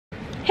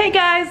Hey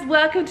guys,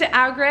 welcome to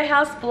our Gray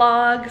House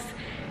Vlogs.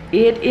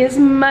 It is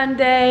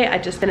Monday. I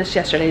just finished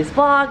yesterday's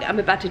vlog. I'm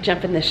about to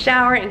jump in the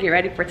shower and get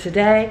ready for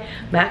today.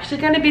 I'm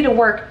actually going to be to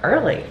work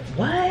early.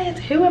 What?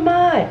 Who am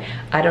I?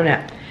 I don't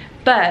know.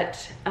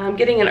 But I'm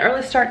getting an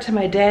early start to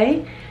my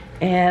day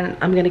and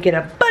I'm going to get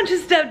a bunch of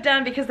stuff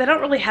done because I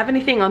don't really have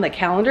anything on the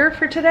calendar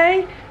for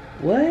today.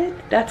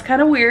 What? That's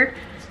kind of weird.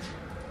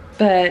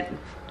 But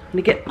I'm going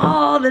to get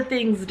all the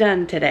things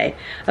done today.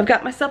 I've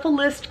got myself a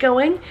list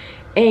going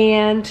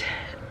and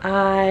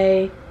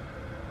I'm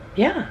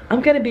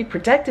gonna be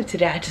productive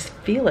today. I just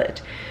feel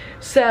it.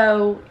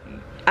 So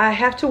I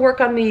have to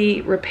work on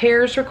the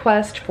repairs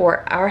request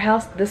for our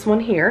house, this one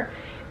here.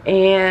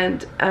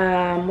 And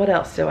what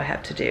else do I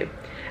have to do?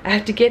 I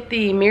have to get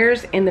the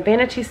mirrors and the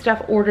vanity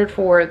stuff ordered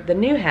for the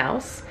new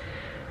house.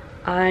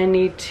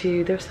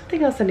 There's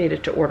something else I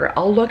needed to order.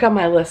 I'll look on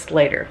my list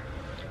later.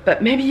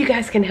 But maybe you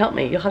guys can help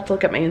me. You'll have to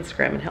look at my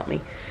Instagram and help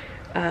me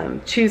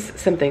choose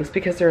some things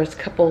because there's a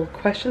couple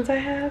questions I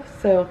have.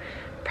 So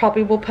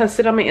probably will post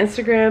it on my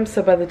Instagram, so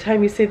by the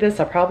time you see this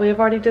I probably have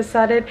already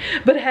decided,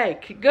 but hey,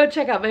 go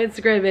check out my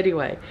Instagram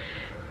anyway.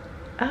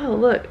 Oh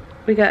look,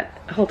 we got,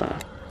 hold on,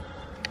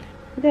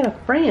 we got a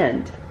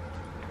friend.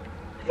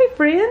 Hey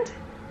friend.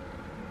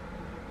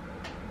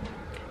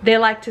 They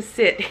like to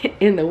sit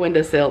in the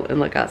windowsill and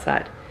look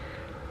outside.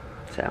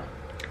 So,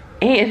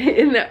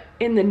 and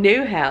in the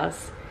new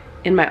house,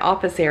 in my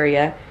office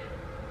area,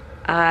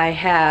 I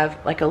have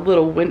like a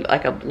little window,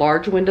 like a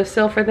large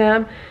windowsill for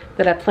them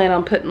that I plan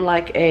on putting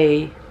like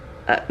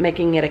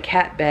making it a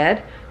cat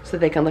bed so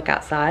they can look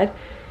outside.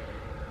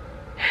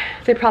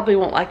 They probably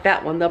won't like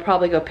that one. They'll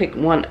probably go pick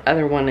one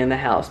other one in the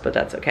house, but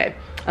that's okay.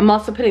 I'm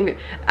also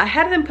I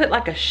had them put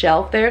like a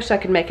shelf there so I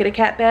can make it a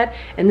cat bed,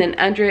 and then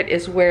under it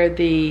is where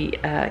the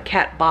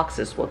cat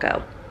boxes will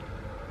go.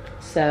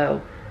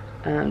 So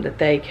that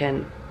they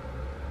can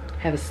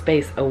have a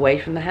space away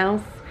from the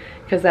house,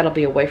 because that'll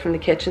be away from the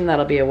kitchen,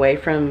 that'll be away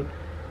from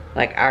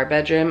like our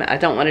bedroom. I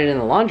don't want it in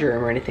the laundry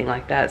room or anything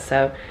like that,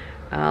 so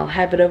I'll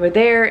have it over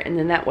there, and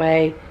then that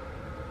way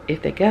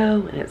if they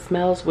go and it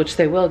smells, which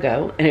they will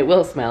go and it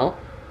will smell,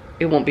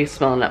 it won't be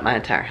smelling up my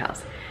entire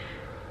house.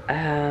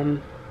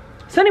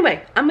 So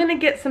anyway, I'm gonna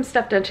get some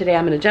stuff done today.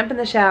 I'm gonna jump in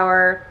the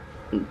shower.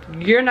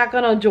 You're not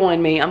gonna join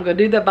me. I'm gonna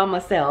do that by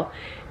myself,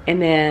 and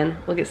then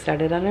we'll get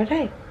started on our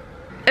day.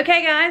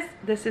 Okay guys,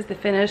 this is the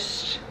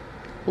finished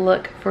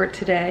look for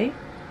today.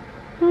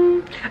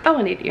 Oh,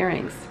 I need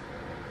earrings.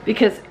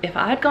 Because if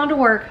I had gone to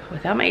work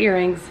without my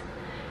earrings,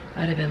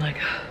 I'd have been like,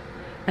 oh,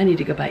 I need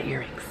to go buy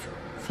earrings.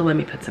 So let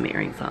me put some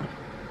earrings on.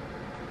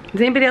 Is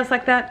anybody else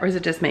like that? Or is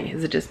it just me?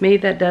 Is it just me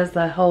that does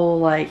the whole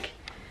like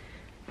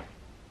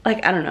I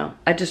don't know.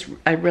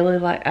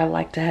 I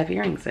like to have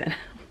earrings in.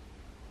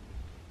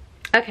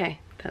 Okay,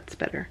 that's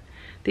better.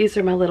 These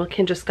are my little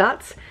Kendra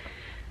Scotts.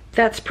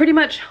 That's pretty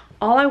much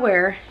all I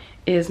wear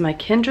is my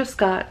Kendra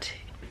Scott.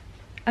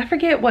 I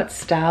forget what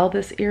style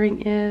this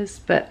earring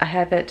is, but I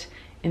have it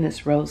in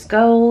this rose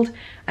gold.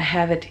 I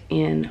have it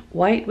in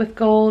white with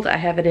gold. I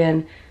have it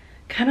in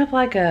kind of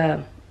like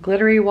a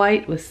glittery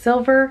white with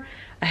silver.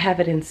 I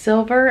have it in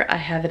silver. I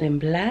have it in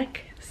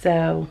black.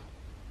 So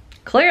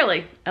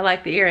clearly I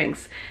like the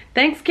earrings.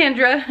 Thanks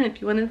Kendra.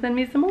 If you want to send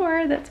me some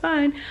more, that's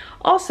fine.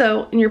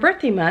 Also, in your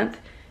birthday month,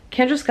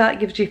 Kendra Scott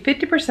gives you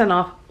 50%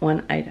 off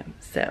one item.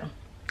 So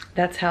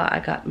that's how I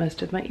got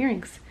most of my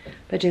earrings,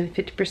 by doing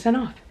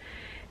 50% off.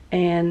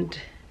 And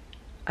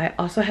I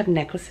also have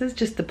necklaces,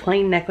 just the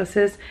plain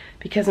necklaces,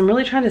 because I'm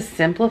really trying to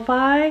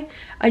simplify.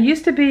 I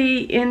used to be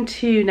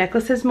into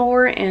necklaces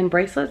more and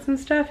bracelets and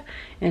stuff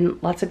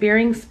and lots of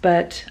earrings,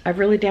 but I've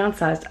really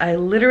downsized. I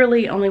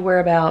literally only wear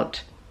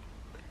about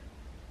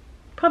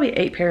probably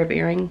 8 pair of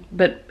earrings.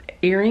 But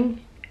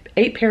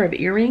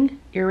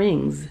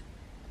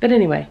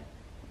anyway,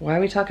 why are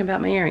we talking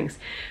about my earrings?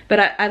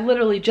 But I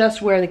literally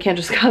just wear the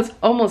Kendra Scotts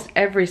almost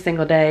every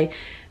single day.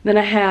 Then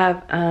I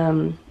have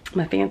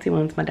my fancy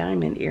ones, my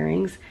diamond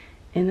earrings,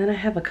 and then I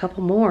have a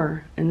couple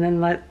more, and then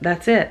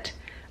that's it.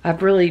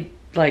 I've really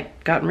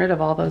like gotten rid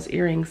of all those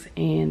earrings,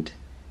 and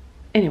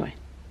anyway,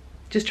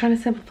 just trying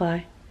to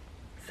simplify.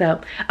 So,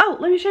 oh,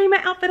 let me show you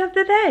my outfit of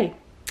the day.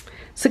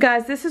 So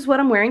guys, this is what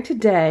I'm wearing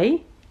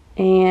today,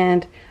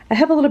 and I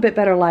have a little bit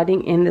better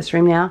lighting in this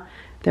room now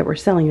that we're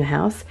selling the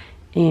house,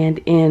 and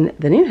in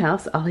the new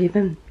house I'll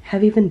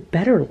have even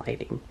better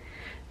lighting.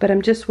 But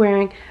I'm just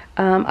wearing,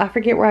 I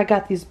forget where I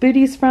got these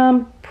booties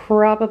from,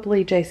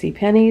 probably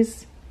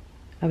JCPenney's,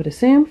 I would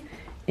assume.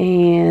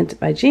 And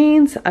my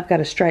jeans, I've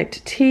got a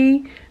striped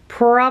tee,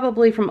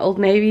 probably from Old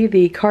Navy.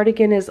 The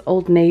cardigan is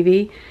Old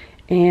Navy.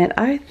 And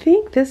I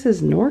think this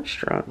is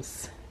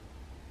Nordstrom's,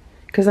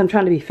 because I'm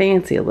trying to be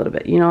fancy a little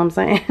bit, you know what I'm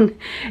saying?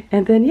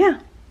 And then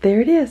yeah,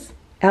 there it is,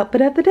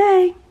 outfit of the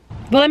day.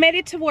 Well, I made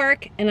it to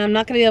work, and I'm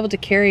not gonna be able to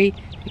carry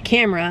the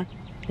camera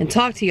and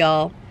talk to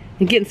y'all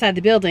and get inside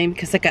the building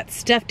because I got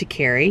stuff to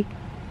carry.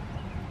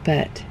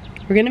 But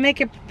we're gonna make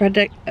it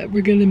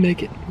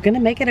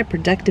a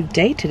productive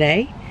day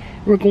today.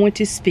 We're going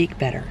to speak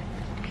better.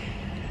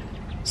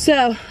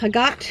 So I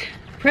got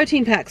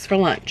protein packs for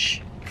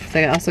lunch. So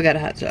I also got a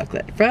hot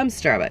chocolate from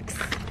Starbucks.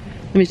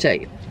 Let me show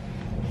you.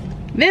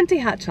 Venti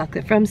hot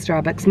chocolate from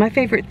Starbucks. My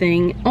favorite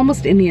thing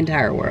almost in the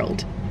entire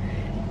world.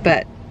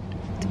 But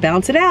to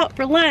balance it out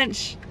for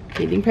lunch,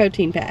 eating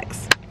protein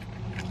packs.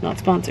 Not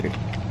sponsored.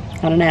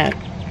 Not an ad.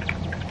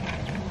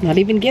 Not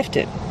even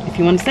gifted. If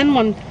you want to send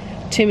one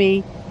to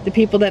me, the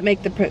people that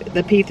make the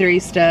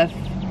P3 stuff,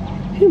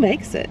 who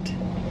makes it?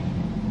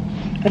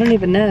 I don't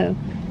even know.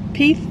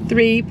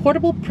 P3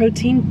 portable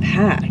protein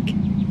pack.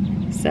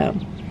 So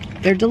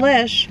they're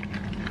delish.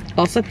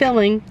 Also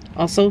filling.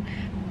 Also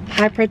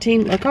high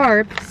protein, low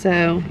carb.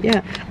 So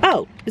yeah.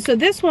 Oh, so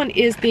this one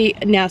is the,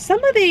 now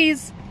some of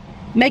these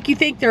make you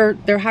think they're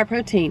high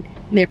protein.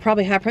 They're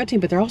probably high protein,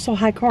 but they're also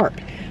high carb.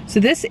 So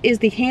this is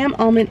the ham,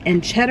 almond,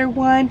 and cheddar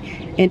one,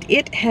 and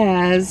it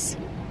has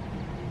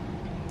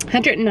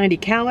 190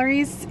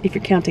 calories, if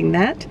you're counting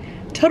that.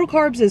 Total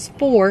carbs is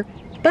 4,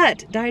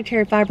 but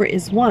dietary fiber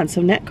is 1,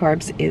 so net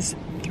carbs is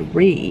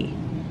 3.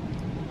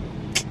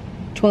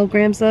 12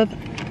 grams of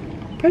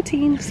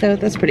protein, so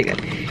that's pretty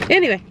good.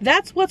 Anyway,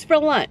 that's what's for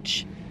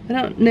lunch. I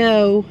don't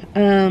know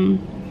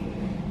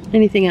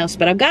anything else,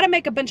 but I've got to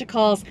make a bunch of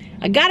calls.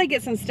 I got to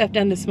get some stuff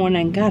done this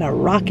morning and got to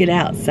rock it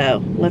out,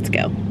 so let's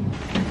go.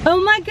 Oh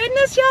my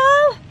goodness,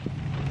 y'all!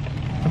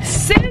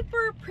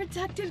 Super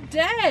productive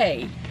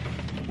day.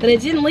 But I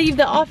didn't leave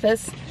the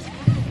office,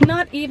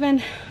 not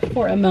even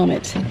for a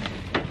moment.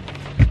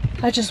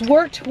 I just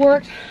worked.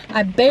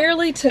 I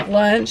barely took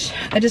lunch.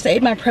 I just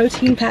ate my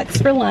protein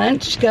packs for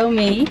lunch, go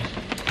me.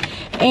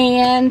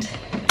 And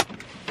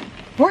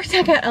worked,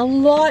 I got a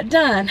lot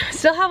done.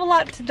 Still have a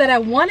lot that I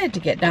wanted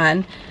to get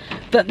done.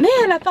 But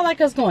man, I felt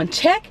like I was going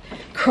check,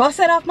 cross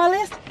that off my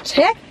list,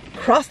 check,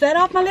 cross that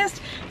off my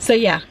list. So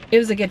yeah, it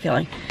was a good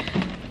feeling.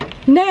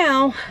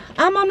 Now,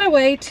 I'm on my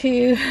way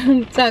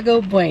to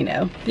Taco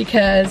Bueno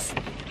because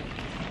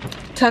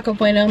Taco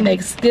Bueno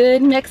makes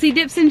good Mexi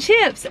dips and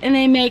chips, and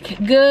they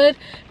make good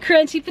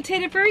crunchy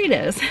potato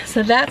burritos.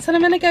 So that's what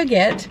I'm gonna go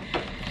get.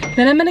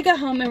 Then I'm gonna go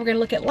home and we're gonna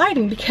look at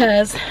lighting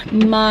because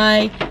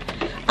I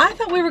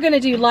thought we were gonna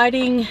do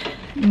lighting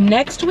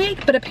next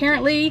week, but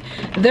apparently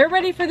they're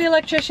ready for the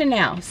electrician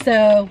now.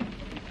 So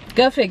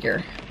go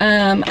figure.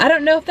 I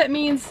don't know if that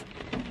means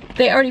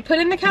they already put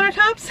in the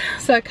countertops,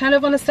 so I kind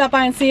of want to stop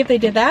by and see if they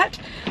did that,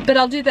 but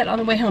I'll do that on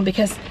the way home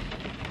because,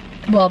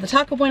 well, the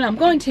Taco Bueno I'm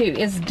going to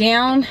is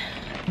down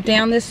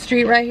this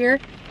street right here,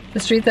 the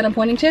street that I'm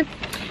pointing to.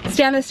 It's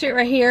down this street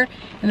right here,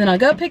 and then I'll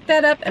go pick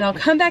that up and I'll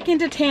come back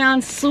into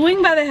town,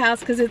 swing by the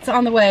house because it's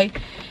on the way,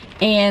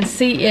 and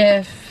see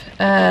if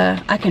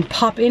I can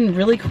pop in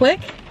really quick.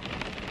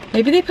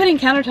 Maybe they put in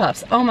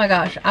countertops. Oh my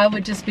gosh, I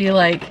would just be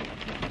like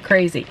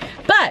crazy.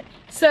 But,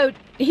 so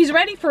he's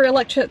ready for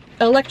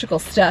electrical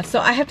stuff, so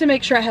I have to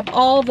make sure I have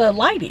all the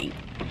lighting.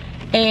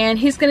 And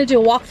he's gonna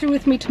do a walkthrough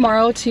with me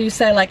tomorrow to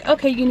say like,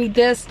 okay, you need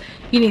this,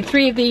 you need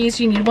 3 of these,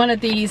 you need 1 of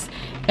these,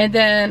 and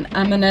then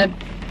I'm gonna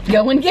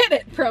go and get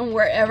it from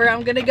wherever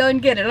I'm gonna go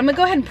and get it. I'm gonna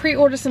go ahead and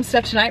pre-order some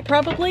stuff tonight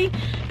probably,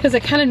 because I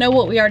kind of know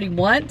what we already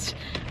want.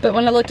 But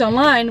when I looked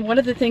online, one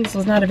of the things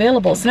was not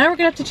available. So now we're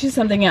gonna have to choose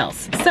something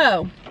else.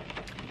 So,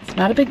 it's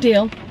not a big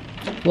deal.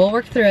 We'll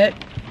work through it.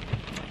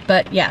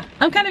 But yeah,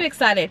 I'm kind of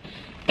excited.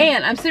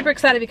 And I'm super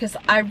excited because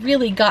I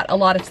really got a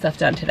lot of stuff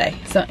done today.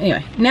 So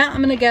anyway, now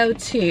I'm gonna go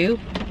to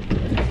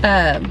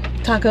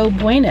Taco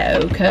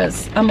Bueno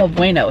because I'm a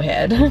Bueno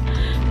head.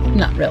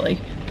 Not really,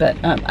 but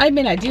I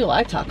mean I do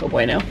like Taco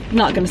Bueno. I'm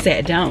not gonna say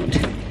I don't,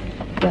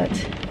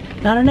 but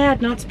not an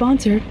ad, not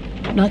sponsored,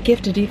 not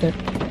gifted either.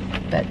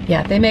 But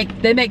yeah, they make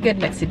good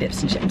Mexi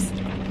dips and chips.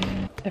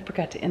 I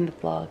forgot to end the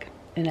vlog,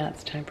 and now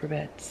it's time for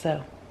bed.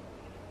 So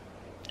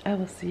I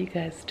will see you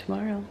guys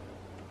tomorrow.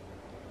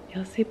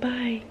 Y'all say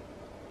bye.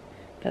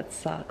 That's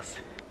Socks.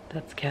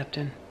 That's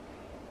Captain.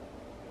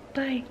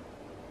 Bye.